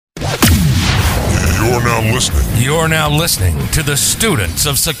You're now listening to the Students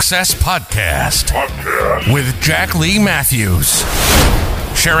of Success podcast with Jack Lee Matthews,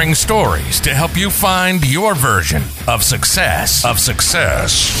 sharing stories to help you find your version of success.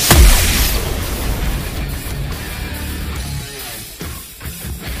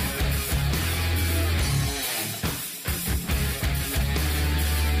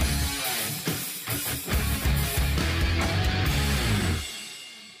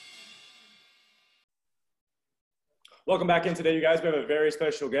 Welcome back in today, you guys. We have a very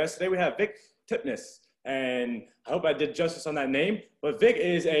special guest. Today we have Vick Tipnes, and I hope I did justice on that name. But Vick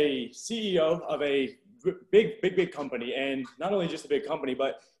is a CEO of a big company, and not only just a big company,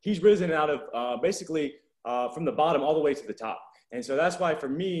 but he's risen out of basically from the bottom all the way to the top. And so that's why for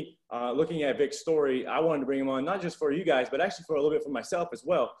me, looking at Vick's story, I wanted to bring him on, not just for you guys, but actually for a little bit for myself as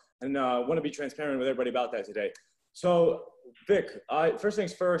well. And want to be transparent with everybody about that today. So Vick, first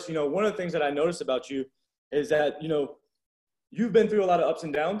things first, one of the things that I noticed about you is that, you've been through a lot of ups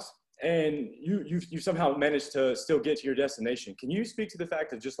and downs, and you somehow managed to still get to your destination. Can you speak to the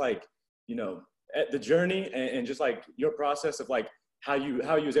fact of just like, at the journey and just like your process of like how you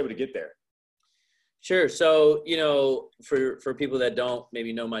was able to get there? Sure. So, for people that don't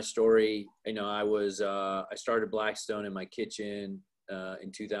maybe know my story, I started Blackstone in my kitchen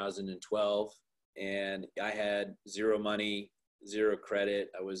in 2012, and I had zero money, zero credit.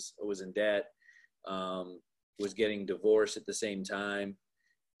 I was in debt. Was getting divorced at the same time,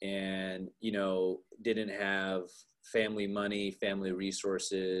 and didn't have family money, family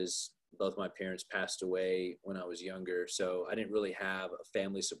resources. Both my parents passed away when I was younger, so I didn't really have a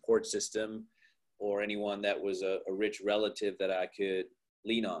family support system or anyone that was a rich relative that I could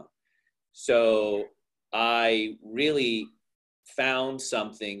lean on. So I really found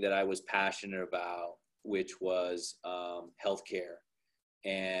something that I was passionate about, which was healthcare,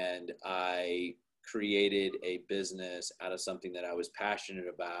 and I created a business out of something that I was passionate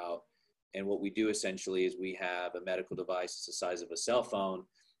about. And what we do essentially is we have a medical device it's the size of a cell phone,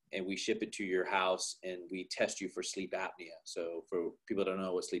 and we ship it to your house, and we test you for sleep apnea. So for people that don't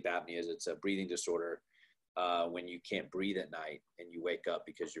know what sleep apnea is, it's a breathing disorder when you can't breathe at night and you wake up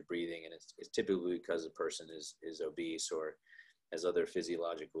because you're breathing, and it's typically because the person is obese or has other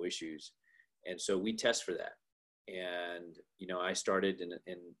physiological issues. And so we test for that. And, I started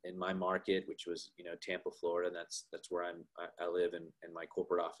in my market, which was, Tampa, Florida. And that's where I live, and my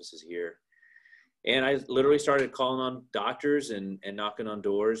corporate office is here. And I literally started calling on doctors and knocking on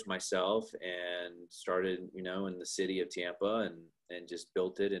doors myself, and started, in the city of Tampa, and just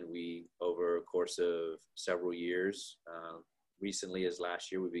built it. And we, over a course of several years, recently as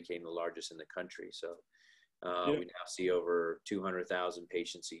last year, we became the largest in the country. So we now see over 200,000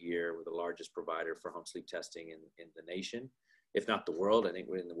 patients a year. We're the largest provider for home sleep testing in the nation, if not the world. I think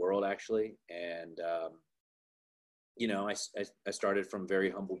we're in the world, actually. And, I started from very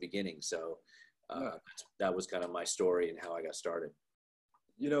humble beginnings. So that was kind of my story and how I got started.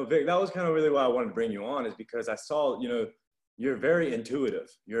 Vick, that was kind of really why I wanted to bring you on, is because I saw, you're very intuitive.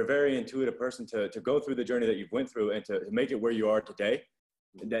 You're a very intuitive person to go through the journey that you've went through and to make it where you are today.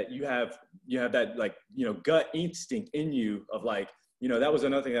 That you have that, like, gut instinct in you of like, that was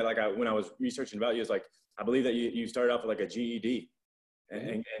another thing that when I was researching about you, is like, I believe that you started off with like a GED,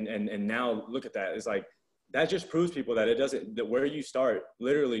 and now look at that. It's like, that just proves people that that where you start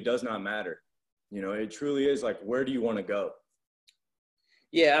literally does not matter. It truly is like, where do you want to go?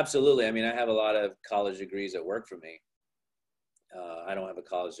 Yeah, absolutely. I mean, I have a lot of college degrees that work for me. I don't have a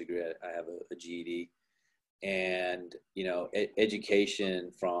college degree. I have a GED. And,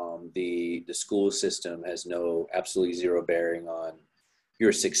 education from the school system has absolutely zero bearing on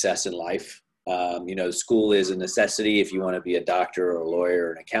your success in life. School is a necessity if you want to be a doctor or a lawyer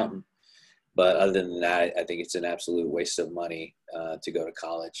or an accountant. But other than that, I think it's an absolute waste of money to go to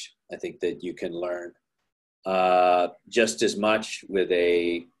college. I think that you can learn just as much with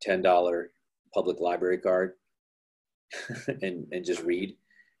a $10 public library card and just read.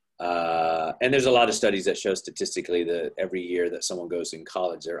 And there's a lot of studies that show statistically that every year that someone goes in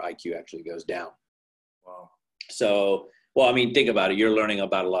college, their IQ actually goes down. Wow. So, think about it. You're learning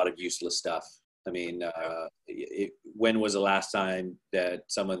about a lot of useless stuff. When was the last time that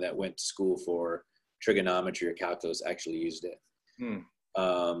someone that went to school for trigonometry or calculus actually used it?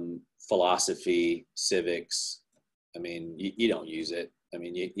 Philosophy, civics. You don't use it.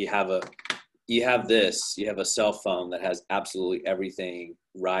 You have a cell phone that has absolutely everything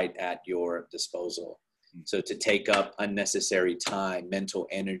right at your disposal. So to take up unnecessary time, mental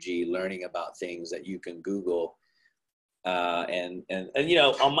energy, learning about things that you can Google, and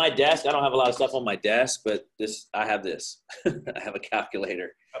on my desk, I don't have a lot of stuff on my desk, but I have this. I have a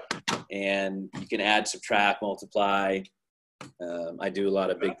calculator, and you can add, subtract, multiply. I do a lot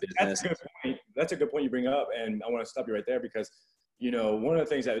of big business. That's a good point. That's a good point you bring up. And I want to stop you right there because, you know, one of the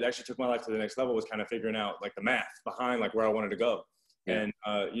things that actually took my life to the next level was kind of figuring out like the math behind like where I wanted to go. Yeah.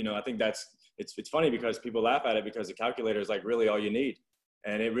 And, you know, I think it's funny because people laugh at it because the calculator is like really all you need.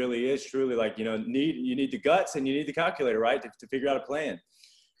 And it really is truly like, you know, you need the guts and you need the calculator, right? To figure out a plan.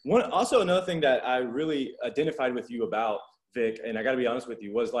 Also another thing that I really identified with you about, Vic, and I got to be honest with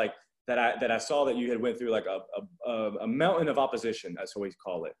you, was like that I saw that you had went through like a mountain of opposition, that's what we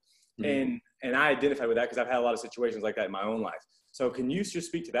call it. Mm-hmm. And I identified with that because I've had a lot of situations like that in my own life. So can you just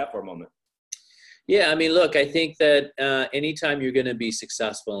speak to that for a moment? Yeah, I mean, look, I think that anytime you're going to be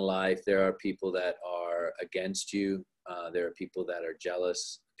successful in life, there are people that are against you. There are people that are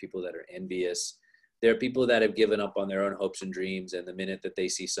jealous, people that are envious. There are people that have given up on their own hopes and dreams. And the minute that they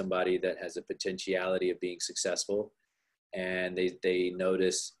see somebody that has a potentiality of being successful and they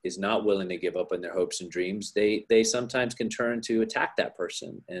notice is not willing to give up on their hopes and dreams, they sometimes can turn to attack that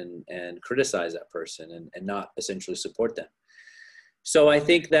person and criticize that person and not essentially support them. So I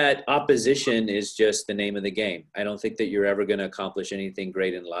think that opposition is just the name of the game. I don't think that you're ever going to accomplish anything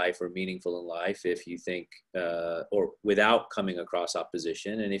great in life or meaningful in life if you think, or without coming across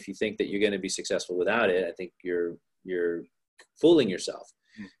opposition. And if you think that you're going to be successful without it, I think you're fooling yourself.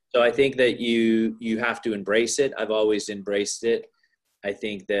 So I think that you have to embrace it. I've always embraced it. I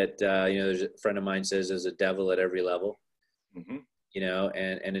think that, you know, there's a friend of mine says there's a devil at every level, mm-hmm. you know,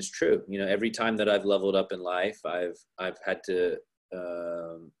 and it's true. You know, every time that I've leveled up in life, I've had to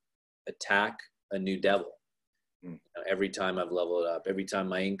attack a new devil. You know, every time I've leveled up, every time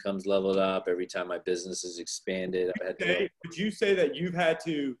my income's leveled up, every time my business has expanded. Would you say that you've had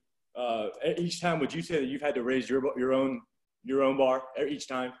to, each time, would you say that you've had to raise your own bar each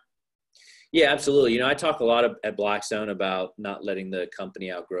time? Yeah, absolutely. You know, I talk a lot at Blackstone about not letting the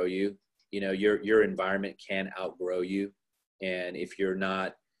company outgrow you. You know, your environment can outgrow you. And if you're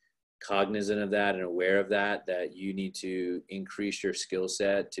not cognizant of that and aware of that you need to increase your skill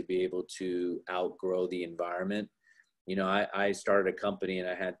set to be able to outgrow the environment. You know, I started a company and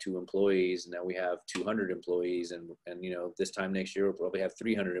I had 2 employees, and now we have 200 employees. And you know, this time next year, we'll probably have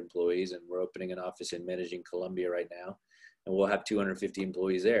 300 employees, and we're opening an office in Medellin, Colombia right now, and we'll have 250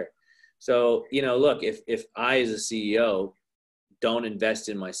 employees there. So, you know, look, if I, as a CEO, don't invest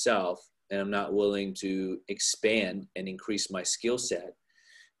in myself and I'm not willing to expand and increase my skill set,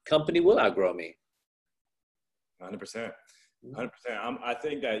 company will outgrow me. 100%. I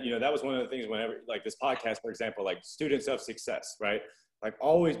think that, you know, that was one of the things whenever, like this podcast, for example, like students of success, right? Like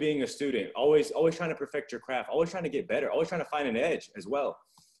always being a student, always trying to perfect your craft, always trying to get better, always trying to find an edge as well.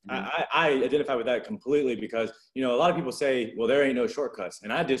 Mm-hmm. I identify with that completely because, you know, a lot of people say, well, there ain't no shortcuts.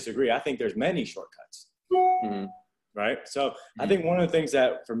 And I disagree. I think there's many shortcuts. Mm-hmm. Right. So mm-hmm. I think one of the things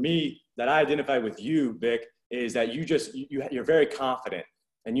that for me that I identify with you, Vic, is that you're very confident.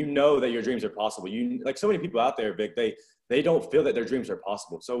 And you know that your dreams are possible. You, like so many people out there, Vic, they don't feel that their dreams are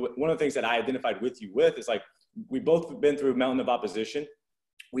possible. So one of the things that I identified with you with is like, we both been through a mountain of opposition.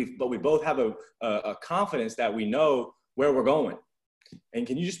 But we both have a confidence that we know where we're going. And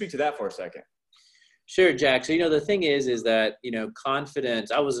can you just speak to that for a second? Sure, Jack. So, you know, the thing is that, you know,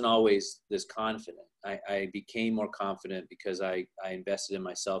 confidence, I wasn't always this confident. I became more confident because I invested in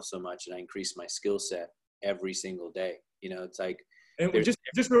myself so much and I increased my skill set every single day. You know, it's like, and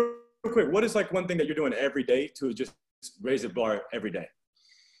just real quick, what is like one thing that you're doing every day to just raise the bar every day?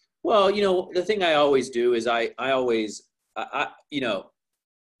 Well, you know, the thing I always do is I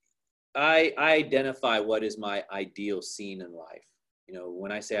identify what is my ideal scene in life. You know,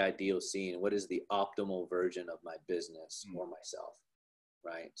 when I say ideal scene, what is the optimal version of my business or myself,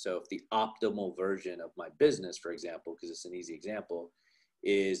 right? So if the optimal version of my business, for example, because it's an easy example,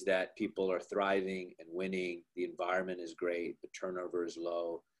 is that people are thriving and winning, the environment is great, the turnover is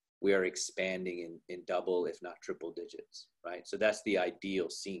low, we are expanding in double, if not triple digits, right? So that's the ideal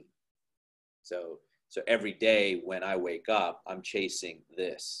scene. So every day when I wake up, I'm chasing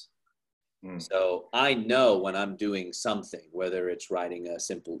this. So I know when I'm doing something, whether it's writing a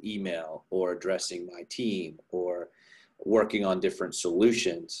simple email or addressing my team or working on different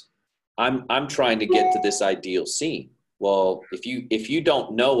solutions, I'm trying to get to this ideal scene. Well, if you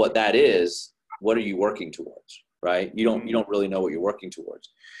don't know what that is, what are you working towards, right? You don't really know what you're working towards.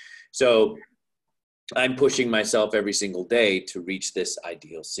 So I'm pushing myself every single day to reach this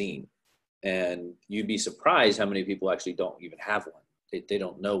ideal scene. And you'd be surprised how many people actually don't even have one. They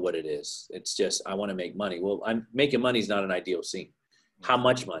don't know what it is. It's just, I want to make money. Well, I'm making money is not an ideal scene. How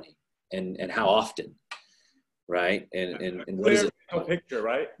much money and how often, right? And what is it? Clear mental picture,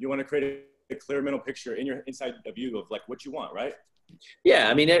 right? You want to create a clear mental picture inside of you of like what you want, right? Yeah,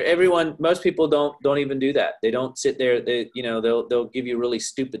 I mean, most people don't even do that. They don't sit there. They'll give you really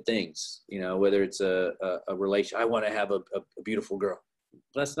stupid things. Whether it's a relation. I want to have a beautiful girl.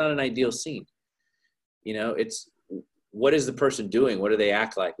 That's not an ideal scene. It's what is the person doing? What do they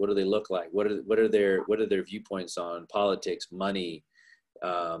act like? What do they look like? What are their viewpoints on politics, money,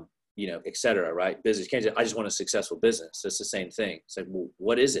 et cetera, right? Business. You can't just, I just want a successful business. It's the same thing. It's like, well,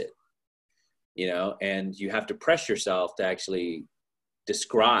 what is it? And you have to press yourself to actually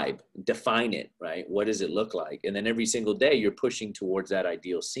define it, right? What does it look like? And then every single day you're pushing towards that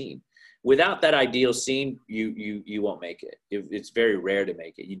ideal scene. Without that ideal scene, you won't make it. It's very rare to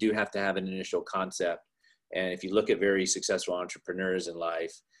make it. You do have to have an initial concept. And if you look at very successful entrepreneurs in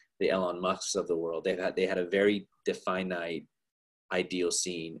life, the Elon Musks of the world, they had a very finite ideal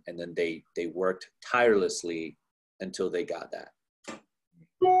scene, and then they worked tirelessly until they got that.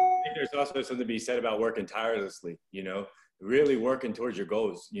 I think there's also something to be said about working tirelessly, really working towards your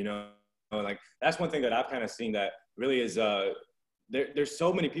goals, like that's one thing that I've kind of seen that really is, there's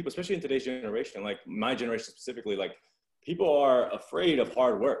so many people, especially in today's generation, like my generation specifically, like people are afraid of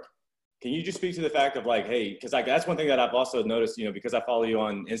hard work. Can you just speak to the fact of like, hey, because like that's one thing that I've also noticed, because I follow you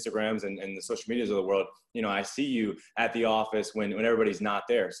on Instagrams and the social medias of the world, I see you at the office when everybody's not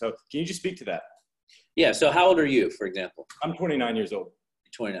there. So can you just speak to that? Yeah. So how old are you, for example? I'm 29 years old.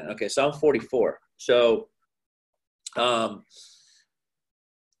 29. Okay. So I'm 44. So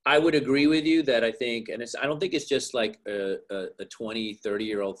I would agree with you that I think, and I don't think it's just like a 20,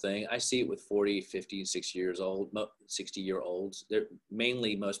 30-year-old thing. I see it with 40, 50, 60-year-olds.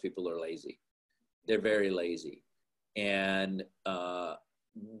 Most people are lazy. They're very lazy. And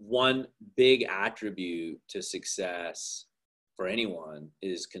one big attribute to success for anyone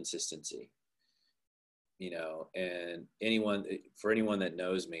is consistency. And for anyone that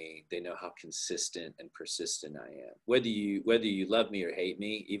knows me, they know how consistent and persistent I am. Whether you love me or hate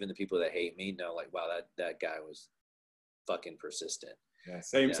me, even the people that hate me know, like, wow, that guy was fucking persistent. Yeah,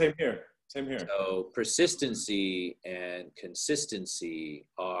 same here. Same here. So persistency and consistency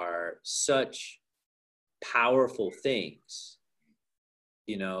are such powerful things.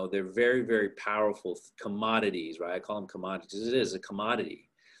 They're very, very powerful commodities, right? I call them commodities because it is a commodity.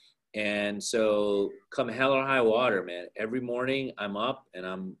 And so come hell or high water, man, every morning I'm up and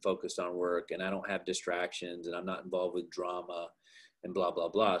I'm focused on work and I don't have distractions and I'm not involved with drama and blah, blah,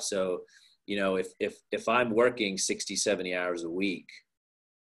 blah. So, if I'm working 60, 70 hours a week,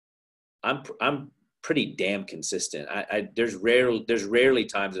 I'm pretty damn consistent. There's rarely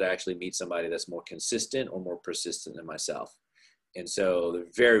times that I actually meet somebody that's more consistent or more persistent than myself. And so there are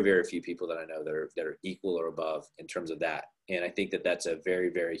very, very few people that I know that are equal or above in terms of that. And I think that that's a very,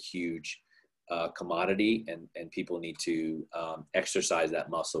 very huge commodity, and people need to exercise that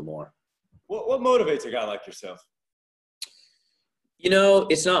muscle more. What motivates a guy like yourself?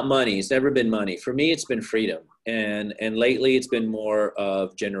 It's not money. It's never been money. For me, it's been freedom. And lately it's been more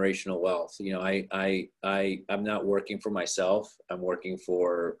of generational wealth. I'm not working for myself. I'm working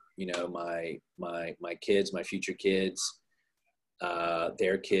for, my kids, my future kids,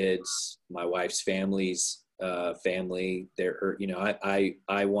 their kids, my wife's family's family.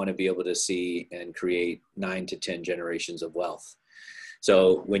 I want to be able to see and create 9 to 10 generations of wealth.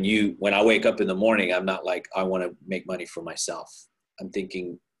 So when I wake up in the morning, I'm not like, I want to make money for myself. I'm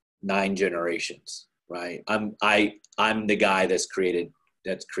thinking 9 generations, right? I'm the guy that's creating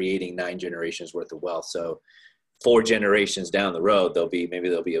 9 generations worth of wealth. So 4 generations down the road, there'll be a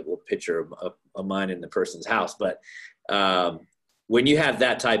little picture of mine in the person's house. But when you have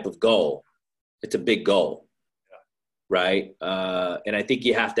that type of goal, it's a big goal, right? And I think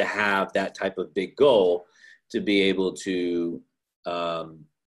you have to have that type of big goal to be able to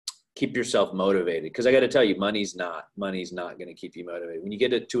keep yourself motivated. Because I got to tell you, money's not going to keep you motivated. When you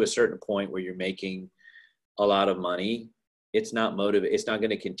get to a certain point where you're making a lot of money, it's not going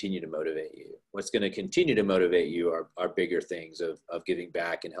to continue to motivate you. What's going to continue to motivate you are bigger things of giving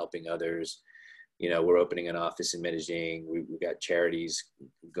back and helping others. We're opening an office in Medellin. We've got charities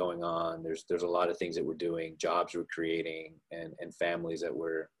going on. There's a lot of things that we're doing, jobs we're creating, and families that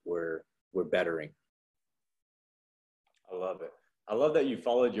we're bettering. I love it. I love that you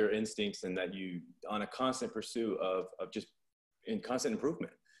followed your instincts and that you on a constant pursuit of just in constant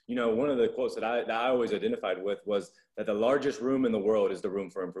improvement. One of the quotes that I always identified with was that the largest room in the world is the room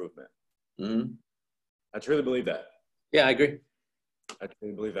for improvement. Mm-hmm. I truly believe that. Yeah, I agree. I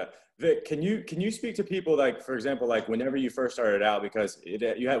truly believe that. Vic, can you speak to people like, for example, like whenever you first started out, because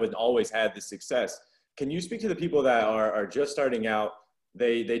you haven't always had this success, can you speak to the people that are just starting out?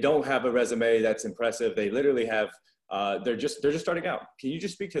 They don't have a resume that's impressive. They literally have, they're just starting out. Can you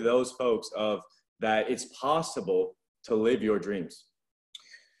just speak to those folks of that it's possible to live your dreams?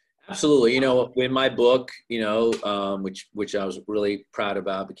 Absolutely. You know, in my book, you know, which I was really proud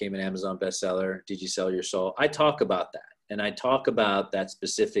about, became an Amazon bestseller, Did You Sell Your Soul? I talk about that. And I talk about that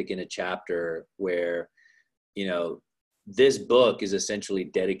specific in a chapter where, you know, this book is essentially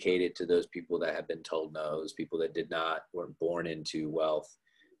dedicated to those people that have been told no, those people that weren't born into wealth.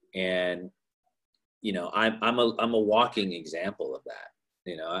 And, you know, I'm a walking example of that.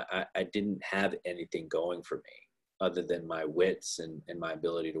 You know, I didn't have anything going for me other than my wits and my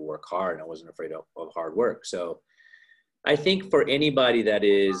ability to work hard. I wasn't afraid of hard work. So I think for anybody that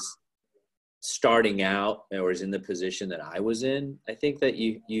is starting out or is in the position that I was in, I think that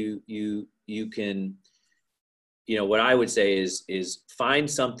you can, you know, what I would say is find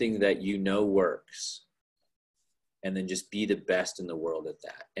something that you know works and then just be the best in the world at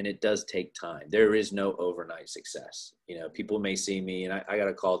that. And it does take time. There is no overnight success. You know, people may see me, and I got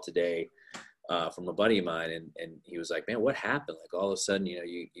a call today from a buddy of mine, and he was like, man, what happened? Like all of a sudden, you know,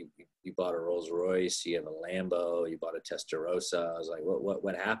 you bought a Rolls Royce, you have a Lambo, you bought a Testarossa. I was like,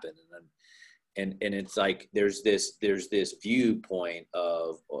 what happened? And it's like, there's this viewpoint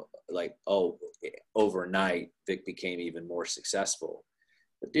of like, oh, overnight Vic became even more successful.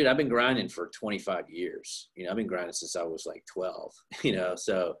 But dude, I've been grinding for 25 years. You know, I've been grinding since I was like 12, you know,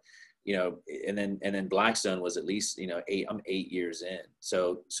 so, you know, and then Blackstone was at least, you know, I'm 8 years in.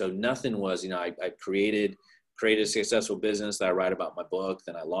 So nothing was, you know, I created a successful business that I write about in my book,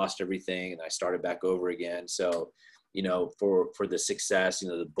 then I lost everything and I started back over again. So, you know, for the success, you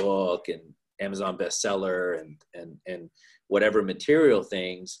know, the book and Amazon bestseller and whatever material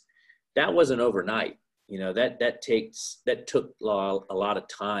things, that wasn't overnight. You know, that took a lot of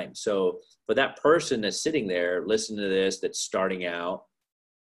time. So for that person that's sitting there listening to this, that's starting out,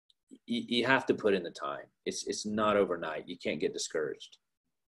 you have to put in the time. It's not overnight. You can't get discouraged.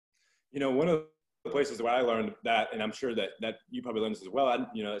 You know, one of the places where I learned that, and I'm sure that you probably learned this as well,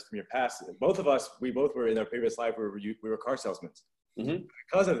 you know, it's from your past. Both of us, we both were in our previous life where we were car salesmen. Mm-hmm.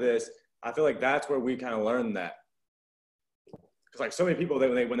 Because of this, I feel like that's where we kind of learned that. Because like so many people,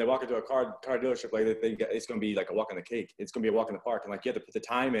 when they walk into a car dealership, like they think it's going to be like a walk in the cake. It's going to be a walk in the park. And like, you have to put the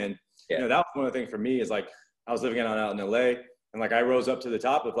time in. Yeah. You know, that was one of the things for me is like, I was living out in LA, and like, I rose up to the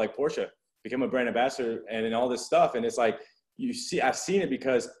top of like Porsche, became a brand ambassador and all this stuff. And it's like, I've seen it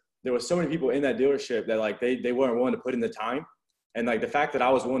because there were so many people in that dealership that like, they weren't willing to put in the time. And like the fact that I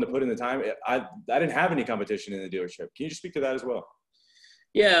was willing to put in the time, I didn't have any competition in the dealership. Can you just speak to that as well?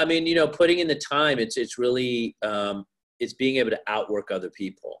 Yeah. I mean, you know, putting in the time, it's really, it's being able to outwork other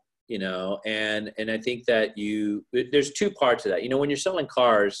people, you know, and I think that there's two parts of that. You know, when you're selling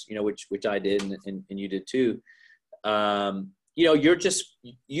cars, you know, which I did and you did too, you know,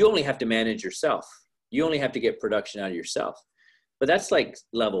 you only have to manage yourself. You only have to get production out of yourself. But that's like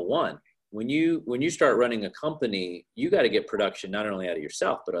level one. When you start running a company, you got to get production not only out of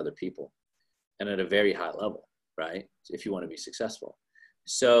yourself, but other people, and at a very high level, right? If you want to be successful.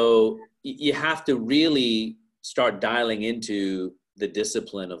 So you have to really start dialing into the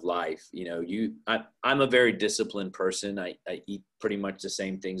discipline of life. You know, I'm a very disciplined person. I eat pretty much the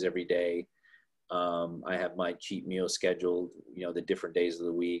same things every day. I have my cheat meal scheduled, you know, the different days of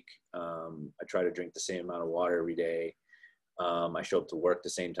the week. I try to drink the same amount of water every day. I show up to work the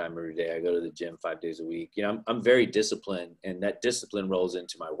same time every day. I go to the gym 5 days a week. You know, I'm very disciplined, and that discipline rolls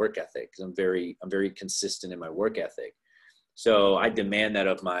into my work ethic because I'm very consistent in my work ethic. So I demand that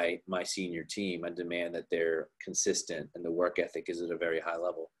of my senior team. I demand that they're consistent and the work ethic is at a very high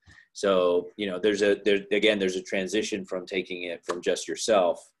level. So, you know, there's a transition from taking it from just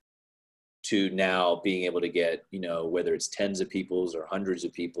yourself to now being able to get, you know, whether it's tens of people's or hundreds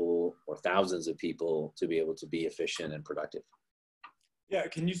of people or thousands of people to be able to be efficient and productive. Yeah.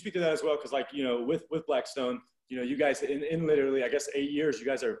 Can you speak to that as well? Because like, you know, with Blackstone, you know, you guys in literally, I guess, 8 years, you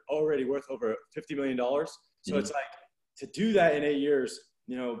guys are already worth over $50 million. So mm-hmm. It's like, to do that in 8 years,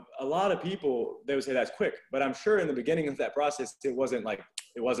 you know, a lot of people, they would say that's quick, but I'm sure in the beginning of that process, it wasn't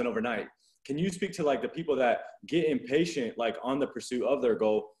overnight. Can you speak to like the people that get impatient, like on the pursuit of their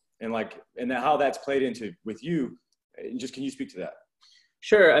goal and how that's played into with you? And just, can you speak to that?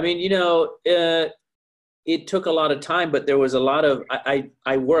 Sure. I mean, you know, it took a lot of time, but there was a lot of,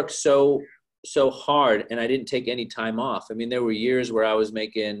 I worked so hard and I didn't take any time off. I mean, there were years where I was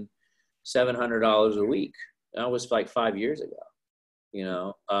making $700 a week. That was like 5 years ago, you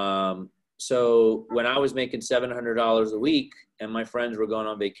know? So when I was making $700 a week and my friends were going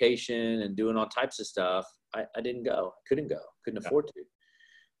on vacation and doing all types of stuff, I didn't go, couldn't afford to.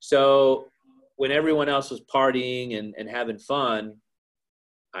 So when everyone else was partying and having fun,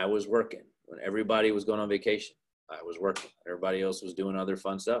 I was working. When everybody was going on vacation, I was working. Everybody else was doing other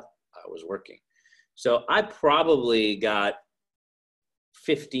fun stuff, I was working. So I probably got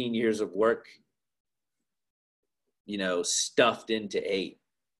 15 years of work, stuffed into 8,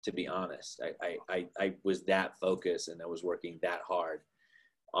 to be honest. I was that focused, and I was working that hard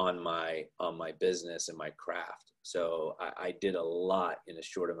on my business and my craft. So I did a lot in a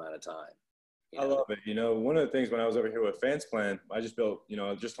short amount of time. I love it. One of the things when I was over here with Fans Plan, I just built,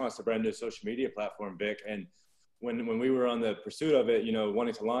 just launched a brand new social media platform, Vic. And when we were on the pursuit of it,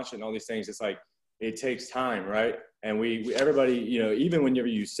 wanting to launch it and all these things, it's like, it takes time, right? And we everybody, even whenever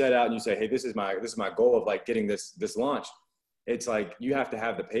you set out and you say, hey, this is my goal of like getting this launched, it's like, you have to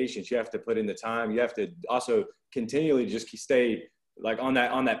have the patience, you have to put in the time, you have to also continually just stay like on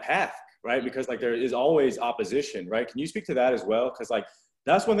that path, right? Because like there is always opposition, right? Can you speak to that as well? Because like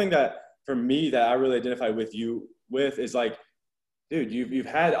that's one thing that for me that I really identify with you with is like, dude, you've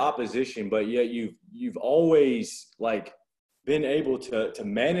had opposition, but yet you've always like been able to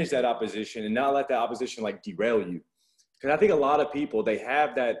manage that opposition and not let that opposition like derail you. Because I think a lot of people, they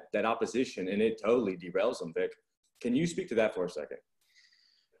have that opposition and it totally derails them, Vic. Can you speak to that for a second?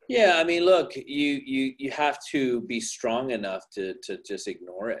 Yeah, I mean, look, you have to be strong enough to just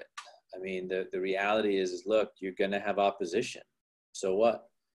ignore it. I mean, the reality is look, you're going to have opposition. So what?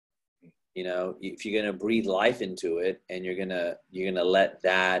 If you're going to breathe life into it and you're going to let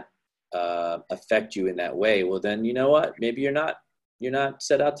that affect you in that way, well, then you know what? Maybe you're not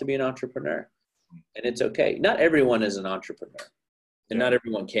set out to be an entrepreneur, and it's okay. Not everyone is an entrepreneur, and not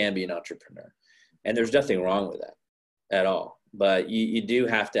everyone can be an entrepreneur, and there's nothing wrong with that at all. But you do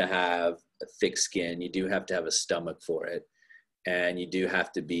have to have a thick skin. You do have to have a stomach for it. And you do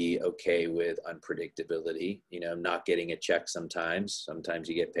have to be okay with unpredictability, not getting a check sometimes. Sometimes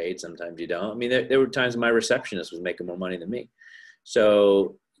you get paid, sometimes you don't. I mean, there were times my receptionist was making more money than me.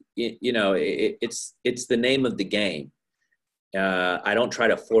 So, it's the name of the game. I don't try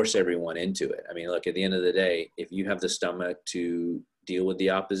to force everyone into it. I mean, look, at the end of the day, if you have the stomach to deal with the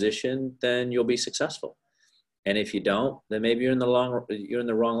opposition, then you'll be successful. And if you don't, then maybe you're in the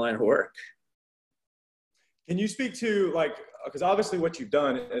wrong line of work. Can you speak to like, because obviously what you've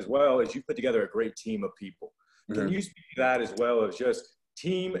done as well is you put together a great team of people. Can you speak to that as well as just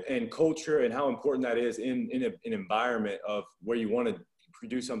team and culture and how important that is in an environment of where you want to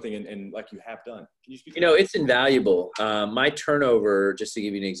produce something and like you have done? Can you speak to that? It's invaluable. My turnover, just to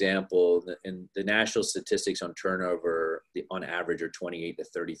give you an example, in the national statistics on turnover, on average are 28 to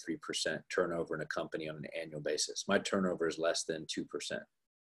 33% turnover in a company on an annual basis. My turnover is less than 2%.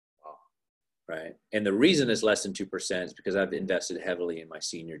 Right. And the reason it's less than 2% is because I've invested heavily in my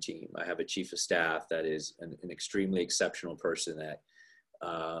senior team. I have a chief of staff that is an extremely exceptional person that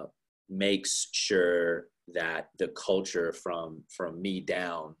makes sure that the culture from me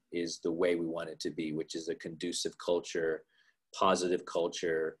down is the way we want it to be, which is a conducive culture, positive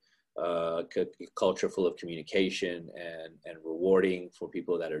culture, culture full of communication and rewarding for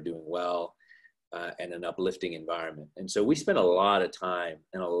people that are doing well. And an uplifting environment. And so we spend a lot of time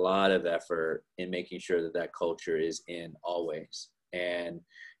and a lot of effort in making sure that culture is in always. And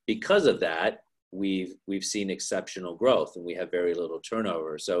because of that, we've seen exceptional growth and we have very little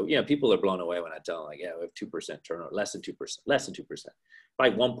turnover. So, people are blown away when I tell them like, yeah, we have 2% turnover, less than 2%,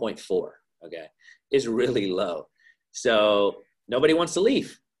 like 1.4, okay, is really low. So nobody wants to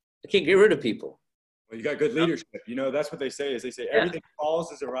leave. I can't get rid of people. Well, you got good leadership. That's what they say everything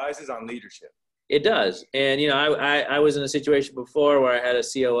falls as it rises on leadership. It does. And, I was in a situation before where I had a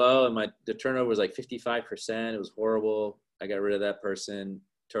COO and the turnover was like 55%. It was horrible. I got rid of that person.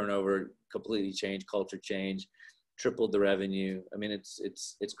 Turnover completely changed, culture changed, tripled the revenue. I mean,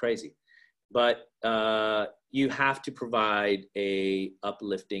 it's crazy. But you have to provide a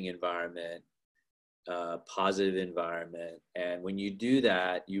uplifting environment, positive environment. And when you do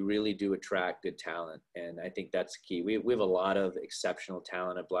that, you really do attract good talent. And I think that's key. We have a lot of exceptional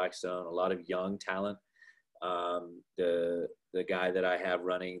talent at Blackstone, a lot of young talent. The guy that I have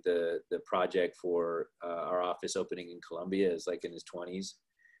running the project for our office opening in Colombia is like in his 20s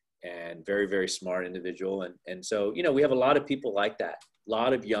and very, very smart individual. And so, we have a lot of people like that, a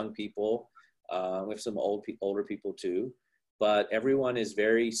lot of young people. We have some older people too, but everyone is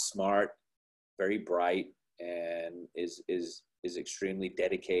very smart, very bright, and is extremely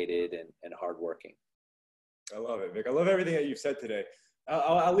dedicated and hardworking. I love it, Vic. I love everything that you've said today.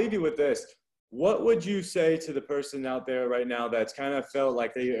 I'll leave you with this. What would you say to the person out there right now that's kind of felt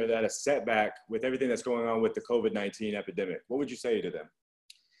like they are at a setback with everything that's going on with the COVID-19 epidemic? What would you say to them?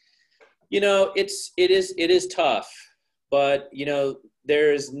 It is tough, but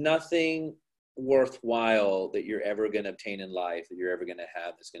there is nothing worthwhile that you're ever going to obtain in life that you're ever going to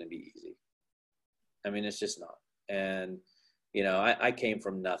have that's going to be easy. I mean, it's just not. And, I came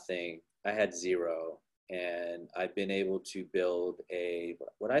from nothing. I had zero. And I've been able to build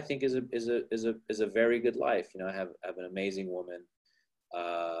what I think is a very good life. You know, I have an amazing woman.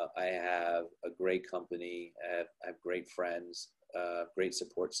 I have a great company. I have great friends, great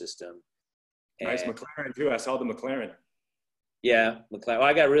support system. Nice McLaren too. I saw the McLaren. Yeah, McLaren. Well,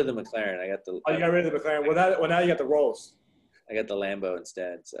 I got rid of the McLaren. I got the. Oh, you got rid of the McLaren. Well, now you got the Rolls. I got the Lambo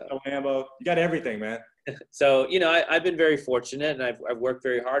instead. So. The Lambo. You got everything, man. So, you know, I've been very fortunate, and I've worked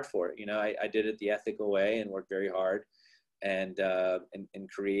very hard for it. You know, I did it the ethical way and worked very hard, and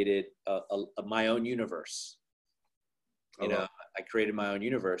created my own universe. You know, I created my own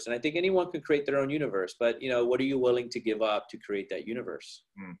universe, and I think anyone can create their own universe. But you know, what are you willing to give up to create that universe?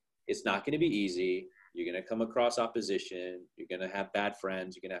 It's not going to be easy. You're going to come across opposition. You're going to have bad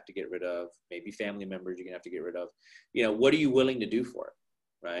friends. You're going to have to get rid of, maybe family members you're going to have to get rid of. You know, what are you willing to do for it?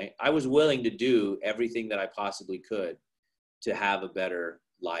 Right? I was willing to do everything that I possibly could to have a better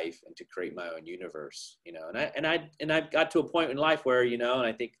life and to create my own universe, you know, and I got to a point in life where, you know, and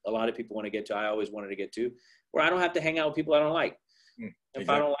I think a lot of people want to get to, I always wanted to get to, where I don't have to hang out with people I don't like. If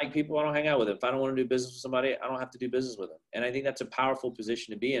I don't like people, I don't hang out with them. If I don't want to do business with somebody, I don't have to do business with them. And I think that's a powerful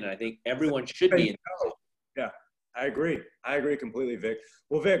position to be in. And I think everyone should be in. Yeah, I agree. I agree completely, Vic.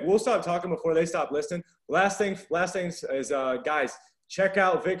 Well, Vic, we'll stop talking before they stop listening. Last thing is, guys, check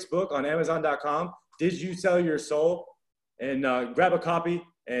out Vic's book on Amazon.com. Did You Sell Your Soul? And grab a copy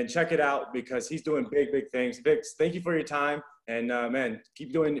and check it out because he's doing big, big things. Vic, thank you for your time. And man,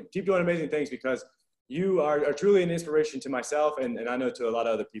 keep doing amazing things because you are truly an inspiration to myself and I know to a lot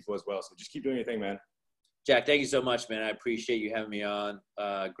of other people as well. So just keep doing your thing, man. Jack, thank you so much, man. I appreciate you having me on.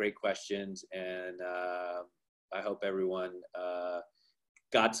 Great questions. And I hope everyone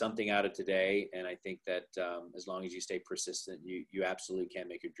got something out of today. And I think that as long as you stay persistent, you absolutely can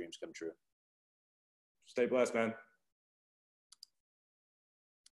make your dreams come true. Stay blessed, man.